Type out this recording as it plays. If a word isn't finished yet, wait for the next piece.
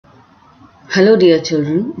Hello dear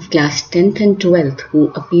children of class 10th and 12th who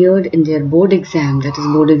appeared in their board exam, that is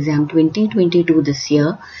board exam 2022 this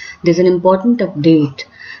year. There's an important update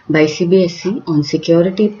by Cbse on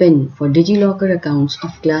security pin for Digilocker accounts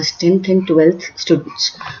of class 10th and 12th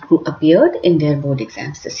students who appeared in their board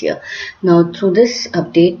exams this year. Now through this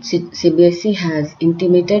update, Cbse has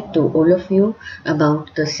intimated to all of you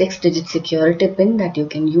about the 6-digit security pin that you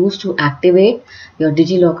can use to activate your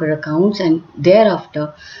Digilocker accounts, and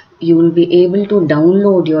thereafter you will be able to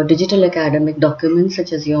download your digital academic documents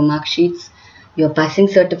such as your mark sheets, your passing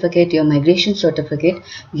certificate, your migration certificate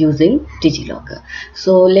using Digilocker.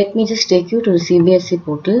 So let me just take you to the Cbse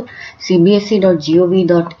portal,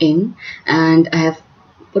 cbse.gov.in, and I have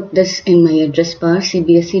put this in my address bar,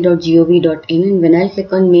 cbse.gov.in, and when I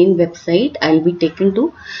click on main website, I'll be taken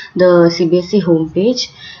to the Cbse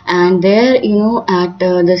homepage, and there at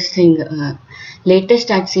this thing, latest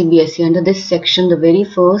at Cbse, under this section, the very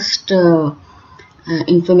first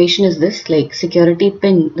information is this, like security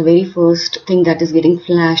pin. The very first thing that is getting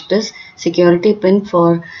flashed is security pin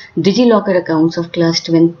for Digilocker accounts of class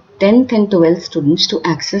 10th and 12th students to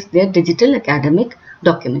access their digital academic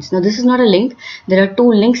documents. Now this is not a link. There are two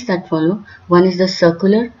links that follow. One is the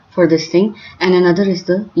circular for this thing and another is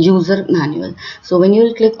the user manual. So when you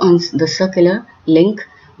will click on the circular link,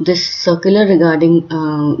 this circular regarding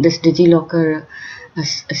this Digilocker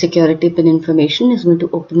security pin information is going to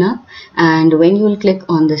open up, and when you will click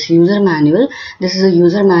on this user manual, this is a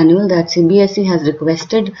user manual that Cbse has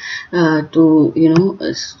requested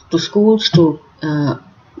to schools to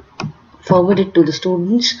forward it to the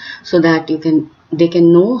students so that they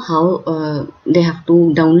can know how they have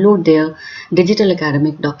to download their digital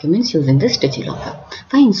academic documents using this Digilocker.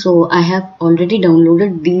 Fine, so I have already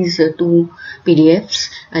downloaded these two PDFs.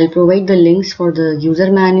 I'll provide the links for the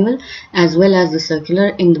user manual as well as the circular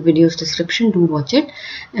in the video's description. Do watch it,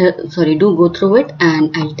 do go through it,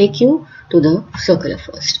 and I'll take you to the circular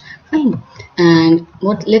first. Fine, and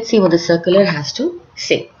let's see what the circular has to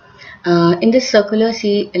say. In this circular,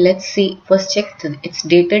 let's see, first check, it's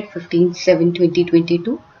dated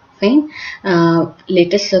 15/7/2022. Fine,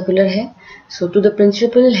 latest circular hai. So to the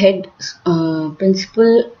principal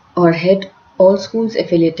or head all schools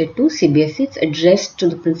affiliated to Cbse, it's addressed to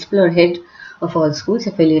the principal or head of all schools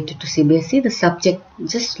affiliated to Cbse. The subject,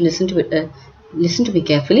 just listen to it, listen to me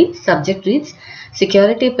carefully. Subject reads,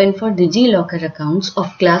 security pin for Digilocker accounts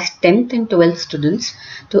of class 10th and 12th students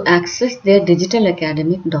to access their digital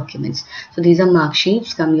academic documents. So these are mark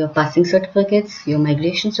sheets, your passing certificates, your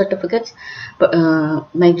migration certificates. But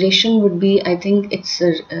migration would be, I think it's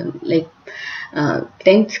like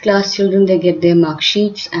 10th class children, they get their mark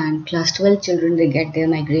sheets, and class 12 children, they get their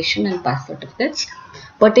migration and pass certificates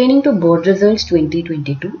pertaining to board results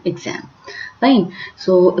 2022 exam. Fine.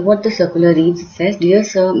 So what the circular reads, it says, Dear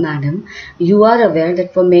Sir, Madam, you are aware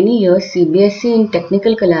that for many years Cbse in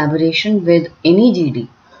technical collaboration with NEGD,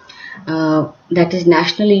 that is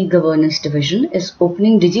National E-Governance Division, is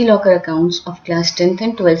opening Digilocker accounts of class 10th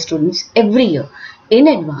and 12th students every year in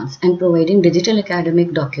advance and providing digital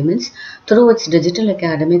academic documents through its digital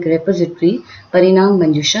academic repository Parinam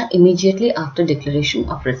Manjusha immediately after declaration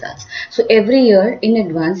of results. So every year in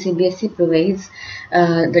advance Cbse provides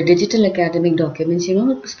the digital academic documents.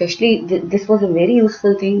 Especially this was a very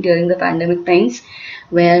useful thing during the pandemic times,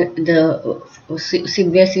 where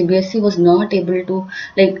Cbse was not able to,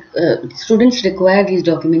 students require these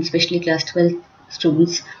documents, especially class 12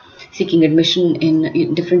 students seeking admission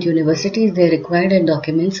in different universities. They required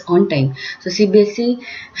documents on time. So Cbse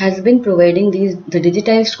has been providing the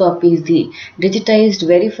digitized copies, the digitized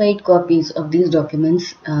verified copies of these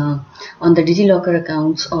documents on the Digilocker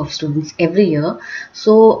accounts of students every year.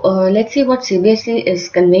 So let's see what Cbse is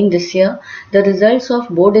conveying this year. The results of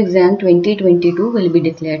board exam 2022 will be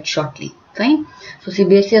declared shortly. Fine. So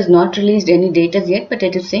Cbse has not released any date as yet, but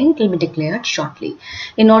it is saying it will be declared shortly.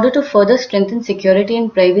 In order to further strengthen security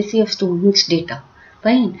and privacy of students' data.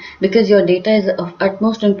 Fine. Because your data is of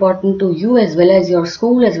utmost importance to you as well as your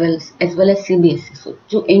school as well as Cbse. So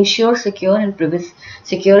to ensure security and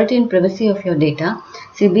privacy of your data,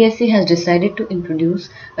 Cbse has decided to introduce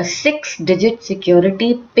a 6-digit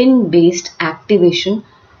security pin-based activation.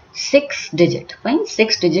 6-digit, fine,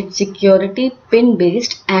 6-digit security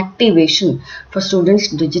pin-based activation for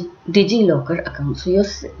students' Digilocker account. So your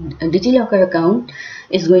Digilocker account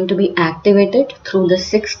is going to be activated through the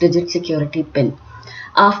 6-digit security pin.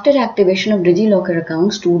 After activation of Digilocker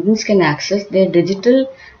account, students can access their digital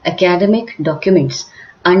academic documents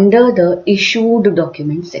under the issued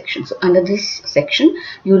documents section. So under this section,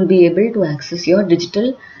 you will be able to access your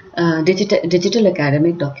digital digital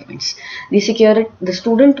academic documents. The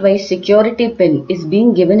student-wise security pin is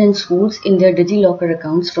being given in schools in their Digilocker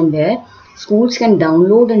accounts, from where schools can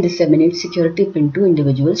download and disseminate security pin to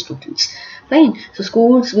individual students. Fine. So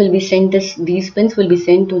schools will be sent these pins will be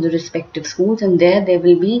sent to the respective schools, and there they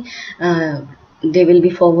will be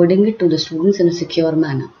forwarding it to the students in a secure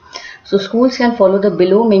manner. So schools can follow the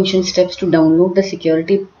below mentioned steps to download the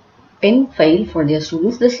security pin file for their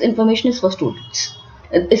students. This information is for students.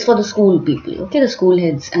 It's for the school people, okay, the school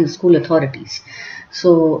heads and the school authorities.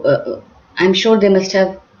 So I'm sure they must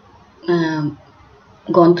have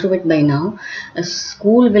gone through it by now. A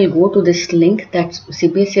school will go to this link that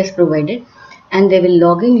Cbse has provided, and they will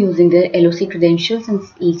log in using their LOC credentials and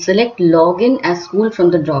select login as school from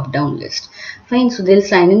the drop down list. Fine. So they'll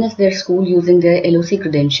sign in as their school using their LOC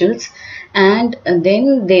credentials, and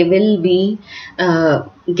then they will be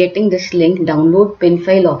getting this link download pin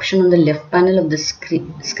file option on the left panel of the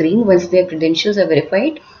screen. Once their credentials are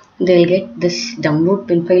verified, they'll get this download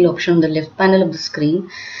pin file option on the left panel of the screen.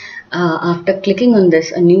 After clicking on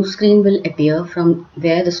this, a new screen will appear from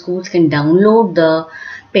where the schools can download the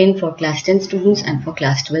pin for class 10 students and for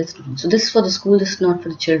class 12 students. So this is for the school, this is not for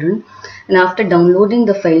the children. And after downloading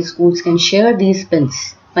the file, schools can share these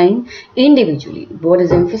pins, fine, individually. Board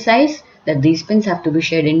has emphasized that these pins have to be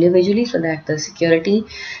shared individually so that the security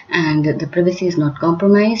and the privacy is not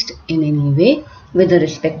compromised in any way with the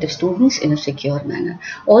respective students in a secure manner.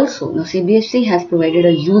 Also, now Cbse has provided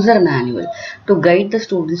a user manual to guide the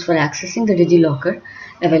students for accessing the Digilocker,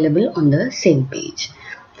 available on the same page.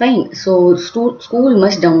 Fine. So school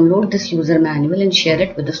must download this user manual and share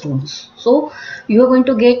it with the students. So you are going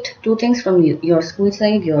to get two things from your school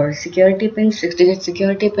side: your security pin, 6-digit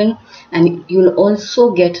security pin, and you'll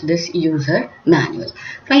also get this user manual.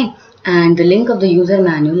 Fine. And the link of the user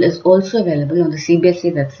manual is also available on the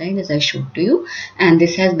Cbse website, as I showed to you. And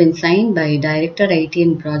this has been signed by Director IT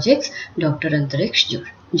and Projects, Dr. Antariksh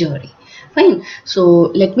Johri. Fine. So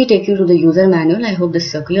let me take you to the user manual. I hope this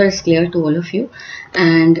circular is clear to all of you.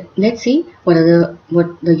 And let's see what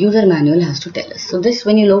the user manual has to tell us. So this,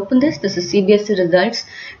 when you open this is Cbse results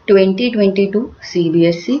 2022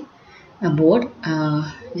 Cbse board.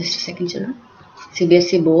 Just a second, children.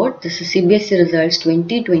 Cbse board. This is Cbse results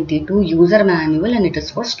 2022 user manual, and it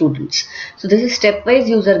is for students. So this is stepwise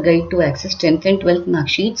user guide to access 10th and 12th mark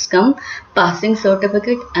sheets, come passing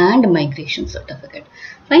certificate and migration certificate.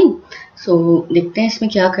 Fine. So देखते हैं इसमें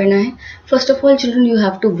क्या करना है. First of all, children, you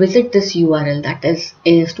have to visit this URL. That is,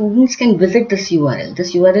 students can visit this URL.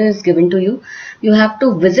 This URL is given to you. You have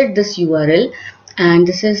to visit this URL, and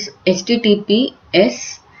this is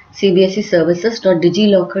https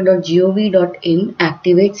cbseservices.digilocker.gov.in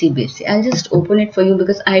activate Cbse. I'll just open it for you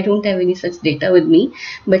because I don't have any such data with me,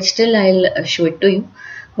 but still I'll show it to you.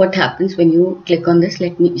 What happens when you click on this?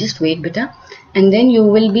 Let me just wait, beta. And then you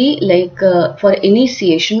will be like for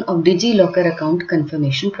initiation of Digilocker account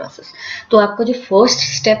confirmation process. तो आपका जो first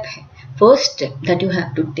step that you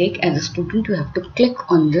have to take as a student, you have to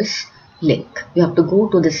click on this link. You have to go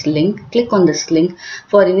to this link, click on this link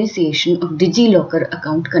for initiation of Digilocker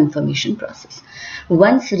account confirmation process.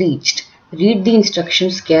 Once reached, read the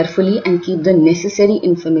instructions carefully and keep the necessary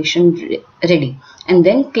information ready, and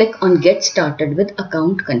then click on get started with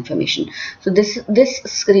account confirmation. So this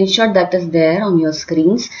screenshot that is there on your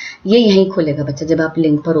screens, ये यहीं खोलेगा बच्चा जब आप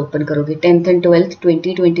link पर open करोगे. 10th and 12th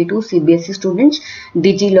 2022 CBSE students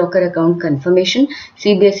Digilocker account confirmation.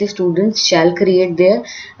 CBSE students shall create their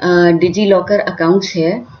Digilocker accounts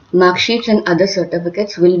here. Mark sheets and other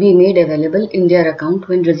certificates will be made available in their account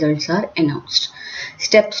when results are announced.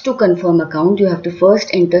 Steps to confirm account: you have to first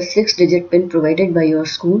enter 6-digit PIN provided by your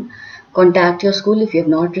school. Contact your school if you have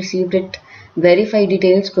not received it. Verify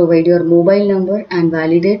details, provide your mobile number and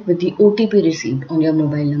validate with the OTP received on your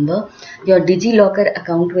mobile number. Your Digilocker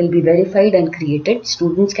account will be verified and created.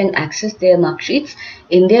 Students can access their mark sheets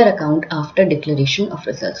in their account after declaration of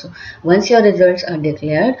results. So once your results are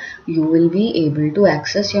declared, you will be able to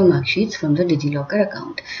access your mark sheets from the Digilocker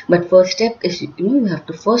account. But first step is, you have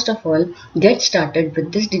to first of all get started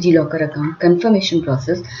with this Digilocker account confirmation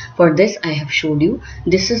process. For this, I have showed you.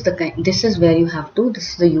 This is where you have to. This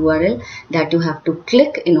is the URL that you have to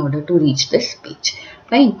click in order to reach this page.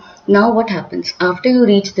 Fine. Now what happens after you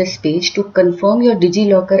reach this page? To confirm your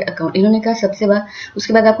Digilocker account, इन्होंने कहा सबसे बाद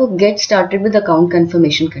उसके बाद आपको get started with account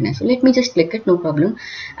confirmation करना है. So let me just click it, no problem.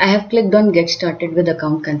 I have clicked on get started with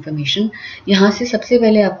account confirmation. यहाँ से सबसे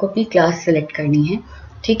पहले आपको अपनी क्लास सेलेक्ट करनी है,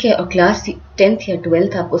 ठीक है, और क्लास 10th या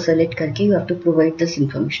 12th आपको सेलेक्ट करके you have to provide this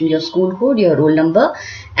information: your school code, your roll number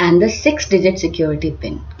and the 6-digit security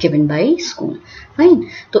pin given by school. Fine.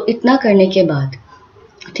 तो इतना करने के बाद,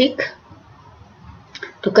 ठीक,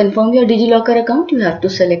 To confirm your Digilocker account, you have to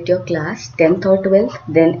select your class 10th or 12th,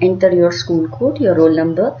 then enter your school code, your roll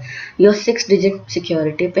number, your 6-digit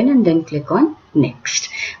security pin, and then click on next.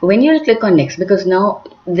 When you will click on next, because now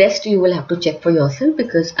rest you will have to check for yourself,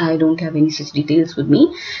 because I don't have any such details with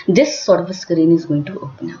me, this sort of a screen is going to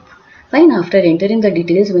open up. Fine, after entering the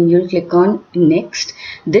details, when you click on next,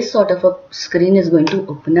 this sort of a screen is going to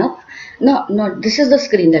open up. Now, this is the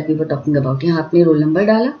screen that we were talking about. यहाँ आपने roll number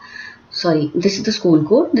डाला. Sorry, this is the school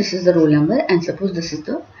code, this is the roll number, and suppose this is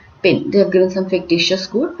the pin. They have given some fictitious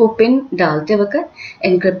code. वो pin डालते वक्त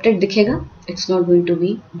encrypted दिखेगा. It's not going to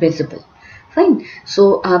be visible. Fine.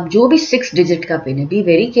 So आप जो भी 6-digit का pin है, be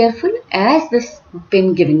very careful as this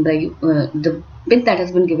pin given by you, the pin that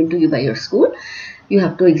has been given to you by your school. You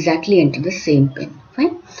have to exactly enter the same pin.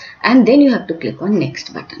 Fine. And then you have to click on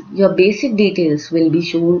next button. Your basic details will be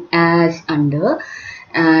shown as under,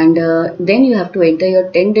 and then you have to enter your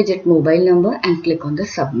 10-digit mobile number and click on the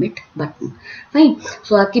submit button. Fine.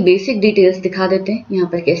 So आपकी basic details दिखा देते हैं. यहाँ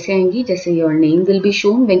पर कैसे आएंगी? जैसे your name will be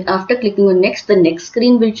shown. When after clicking on next, the next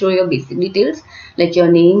screen will show your basic details like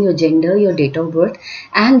your name, your gender, your date of birth,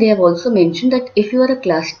 and they have also mentioned that if you are a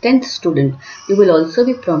class 10th student, you will also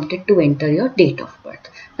be prompted to enter your date of birth.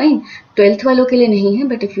 Fine. 12th वालों के लिए नहीं है,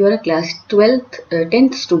 but if you are a class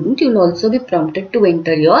 10th student, you will also be prompted to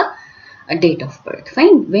enter your date of birth.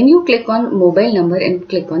 Fine. When you click on mobile number and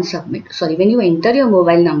click on submit, sorry, when you enter your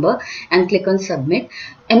mobile number and click on submit,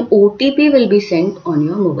 an OTP will be sent on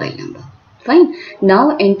your mobile number. Fine.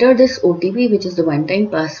 Now enter this OTP, which is the one-time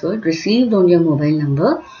password received on your mobile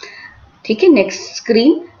number. Okay. Next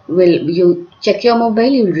screen will, you check your mobile,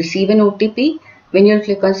 you will receive an OTP. When you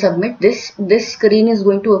click on submit, this screen is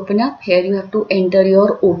going to open up. Here you have to enter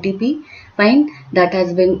your OTP. Fine. That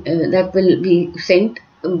has been that will be sent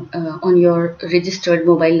on your registered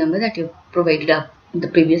mobile number that you provided up in the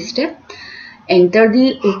previous step. Enter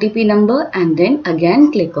the OTP number and then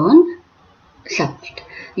again click on submit.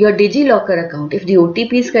 Your Digilocker account, if the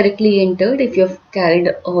OTP is correctly entered, if you have carried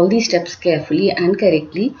all these steps carefully and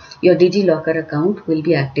correctly, your Digilocker account will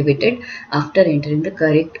be activated after entering the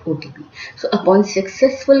correct OTP. So upon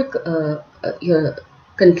successful your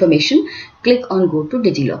confirmation, click on go to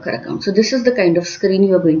Digilocker account. So this is the kind of screen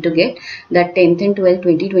you are going to get, that 10th and 12th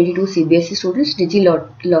 2022 CBSE students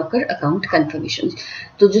Digilocker account confirmations.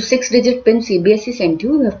 So जो 6-digit pin CBSE sent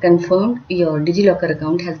you have confirmed your Digilocker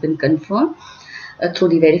account has been confirmed through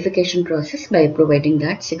the verification process by providing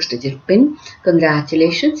that 6-digit pin.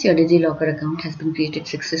 Congratulations, your Digilocker account has been created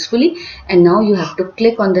successfully, and now you have to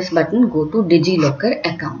click on this button, go to Digilocker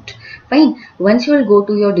account. Fine. Once you will go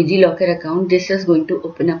to your Digilocker account, this is going to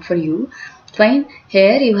open up for you. Fine.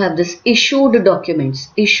 Here you have this issued documents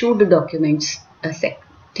sec.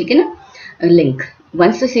 ठीक है ना? A link.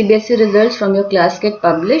 Once the CBSE results from your class get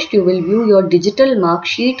published, you will view your digital mark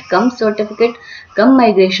sheet, certificate,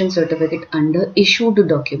 migration certificate under issued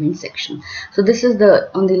document section. So this is the,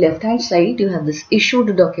 on the left hand side, you have this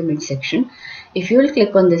issued document section. If you will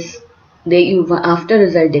click on this, after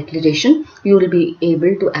result declaration, you will be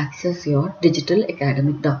able to access your digital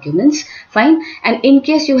academic documents. Fine. And in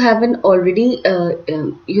case you haven't already,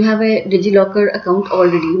 you have a Digilocker account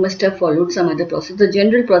already, you must have followed some other process, the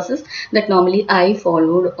general process that normally I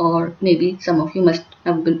followed, or maybe some of you must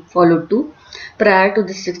have been followed too, prior to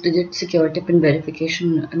the 6-digit security pin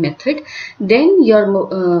verification method. Then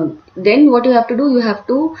then what you have to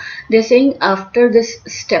do, they're saying after this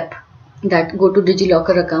step, that go to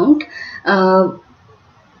Digilocker account,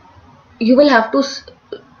 you will have to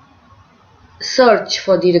search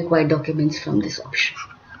for the required documents from this option.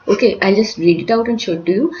 Okay, I'll just read it out and show it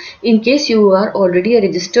to you. In case you are already a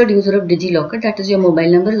registered user of Digilocker, that is your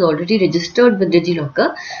mobile number is already registered with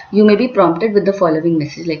Digilocker, you may be prompted with the following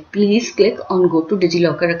message like, please click on go to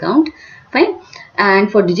Digilocker account. Fine.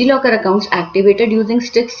 And for Digilocker accounts activated using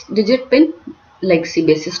 6-digit pin, like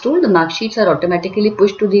CBSE told, the mark sheets are automatically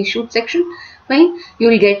pushed to the issued section. Fine. You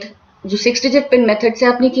will get जो 6-digit pin method से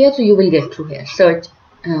आपने किया, so you will get through here. Search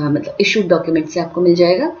मतलब issued document से आपको मिल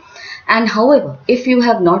जाएगा. And however, if you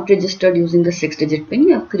have not registered using the 6-digit pin,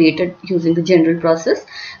 you have created using the general process,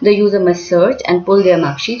 the user must search and pull their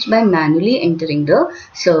mark sheets by manually entering the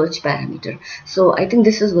search parameter. So I think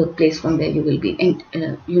this is the place from where you will be,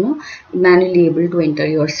 manually able to enter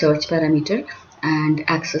your search parameter and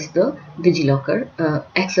access the Digilocker,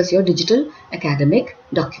 access your digital academic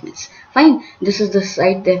documents. Fine. This is the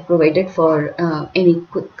site they have provided for any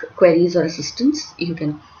quick queries or assistance. You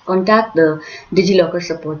can contact the Digilocker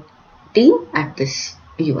support team at this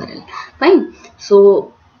URL. Fine.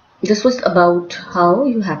 So this was about how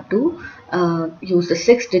you have to use the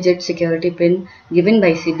 6-digit security pin given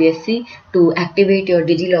by CBSE to activate your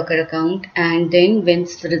Digilocker account, and then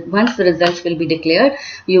once the results will be declared,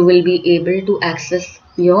 you will be able to access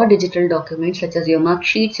your digital documents such as your mark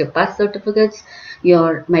sheets, your pass certificates,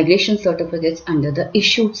 your migration certificates under the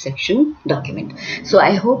issued section document. So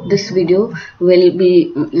I hope this video will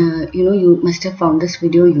be, you must have found this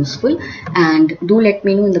video useful, and do let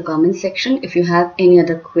me know in the comment section if you have any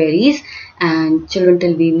other queries. And children,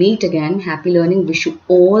 till we meet again, happy learning. Wish you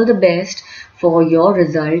all the best for your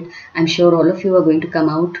result. I'm sure all of you are going to come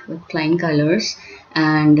out with flying colors,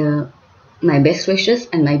 and my best wishes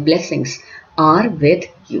and my blessings are with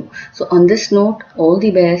you. So on this note, all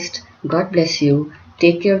the best. God bless you.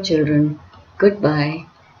 Take care, children. Goodbye.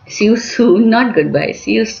 See you soon. Not goodbye.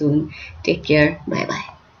 See you soon. Take care. Bye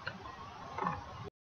bye.